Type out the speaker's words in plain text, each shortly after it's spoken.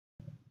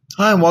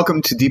Hi, and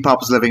welcome to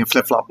Depop's Living a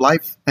Flip-Flop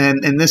Life.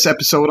 And in this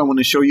episode, I want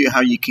to show you how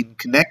you can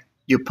connect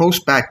your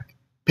Postback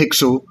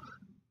pixel,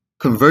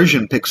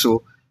 conversion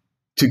pixel,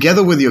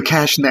 together with your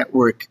cash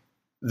network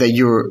that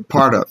you're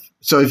part of.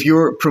 So if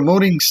you're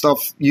promoting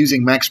stuff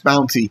using Max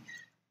Bounty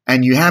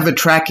and you have a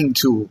tracking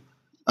tool,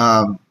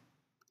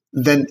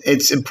 then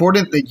it's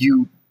important that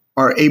you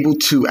are able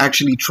to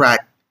actually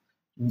track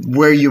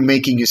where you're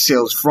making your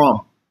sales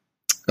from.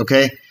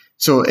 Okay,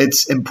 so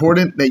it's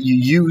important that you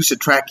use a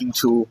tracking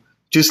tool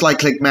just like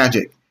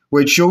Clickmagick,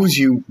 where it shows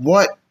you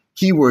what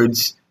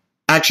keywords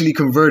actually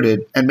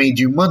converted and made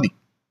you money.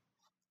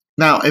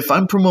 Now, if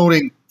I'm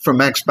promoting for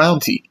Max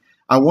Bounty,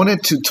 I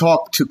wanted to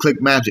talk to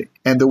Clickmagick.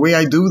 And the way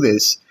I do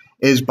this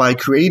is by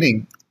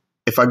creating,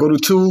 if I go to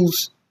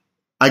Tools,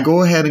 I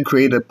go ahead and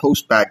create a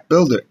Postback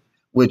builder,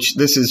 which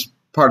this is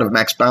part of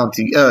Max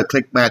Bounty,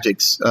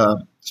 Clickmagick's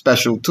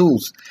special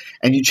tools.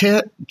 And you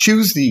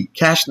choose the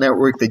cash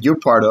network that you're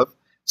part of.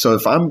 So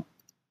if I'm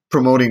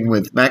promoting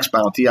with Max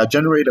Bounty, I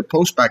generate a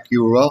Postback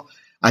URL.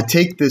 I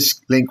take this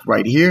link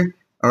right here,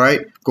 all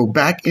right, go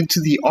back into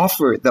the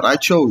offer that I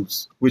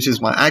chose, which is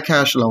my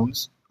iCash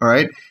loans, all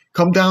right,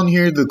 come down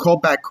here, the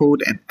callback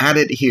code, and add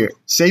it here.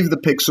 Save the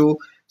pixel,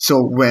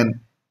 so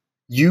when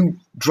you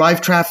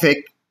drive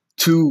traffic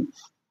to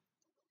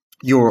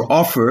your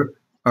offer,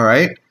 all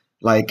right,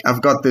 like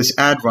I've got this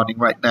ad running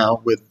right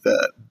now with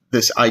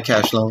this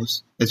iCash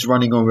loans. It's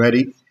running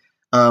already.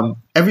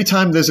 Every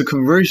time there's a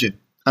conversion,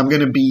 I'm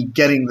going to be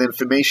getting the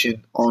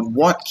information on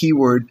what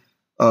keyword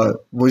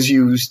was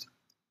used,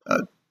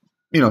 to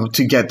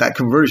get that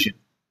conversion.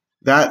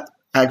 That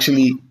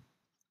actually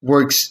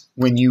works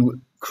when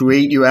you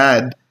create your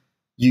ad.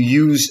 You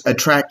use a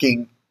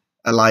tracking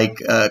like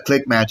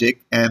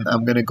Clickmagick, and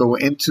I'm going to go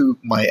into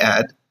my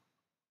ad.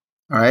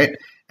 All right,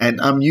 and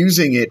I'm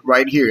using it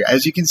right here.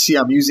 As you can see,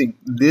 I'm using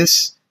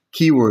this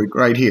keyword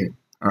right here.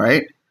 All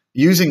right,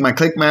 using my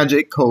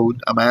Clickmagick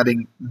code, I'm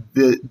adding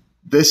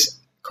this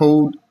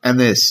code and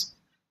these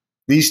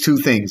two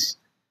things.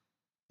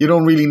 You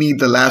don't really need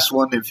the last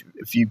one if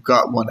you've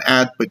got one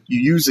ad, but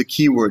you use a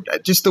keyword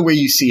just the way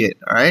you see it,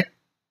 all right?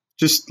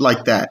 Just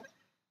like that.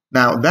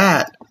 Now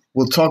that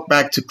will talk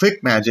back to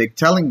Clickmagick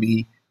telling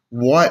me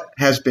what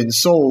has been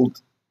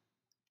sold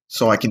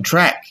so I can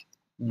track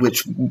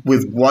with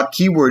what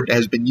keyword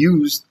has been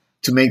used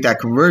to make that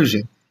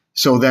conversion.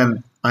 So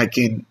then I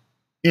can,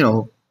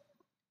 I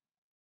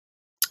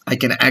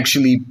can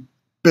actually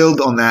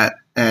build on that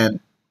and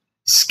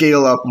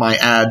scale up my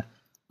ad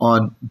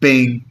on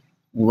Bing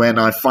when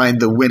I find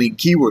the winning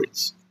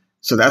keywords.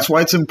 So that's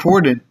why it's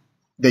important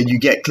that you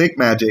get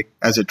Clickmagick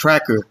as a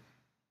tracker.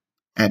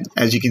 And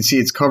as you can see,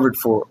 it's covered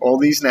for all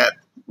these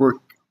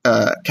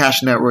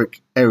cash network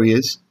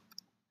areas.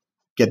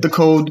 Get the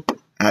code,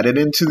 add it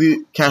into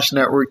the cash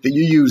network that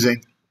you're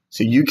using,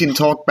 so you can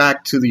talk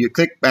back to your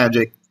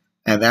Clickmagick,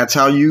 and that's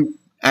how you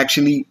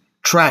actually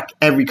track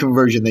every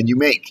conversion that you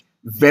make.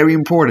 Very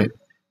important.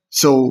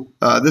 So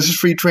this is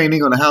free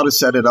training on how to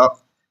set it up.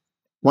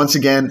 Once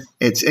again,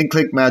 it's in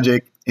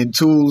Clickmagick, in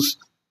Tools,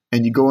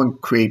 and you go and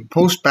create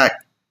Postback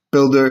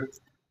Builder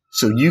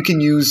so you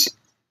can use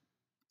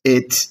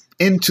it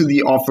into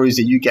the offers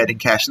that you get in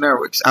Cash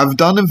Networks. I've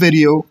done a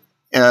video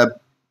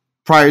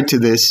prior to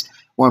this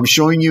where I'm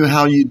showing you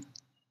how you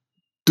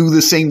do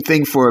the same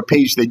thing for a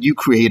page that you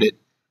created.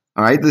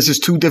 All right, this is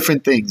two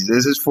different things.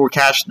 This is for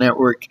Cash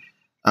Network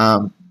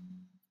and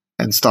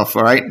stuff,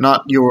 all right,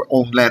 not your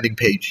own landing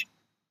page.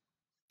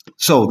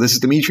 So this is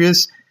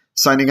Demetrius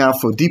signing out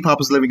for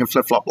Depop's Living a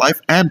Flip-Flop Life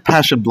and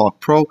Passion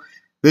Block Pro.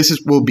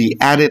 This will be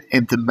added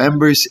in the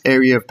members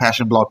area of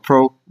Passion Block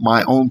Pro,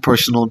 my own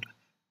personal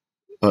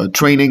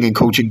training and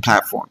coaching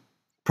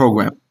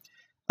program.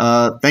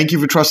 Thank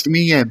you for trusting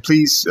me, and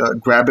please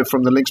grab it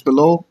from the links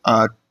below.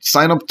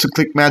 Sign up to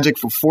Clickmagick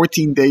for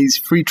 14 days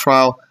free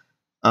trial.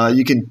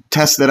 You can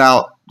test it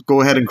out.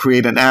 Go ahead and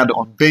create an ad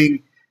on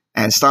Bing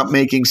and start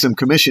making some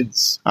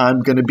commissions.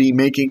 I'm going to be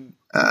making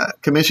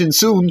commission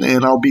soon,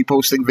 and I'll be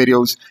posting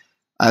videos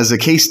as a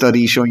case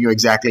study showing you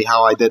exactly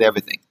how I did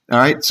everything. All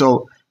right,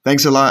 so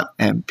thanks a lot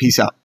and peace out.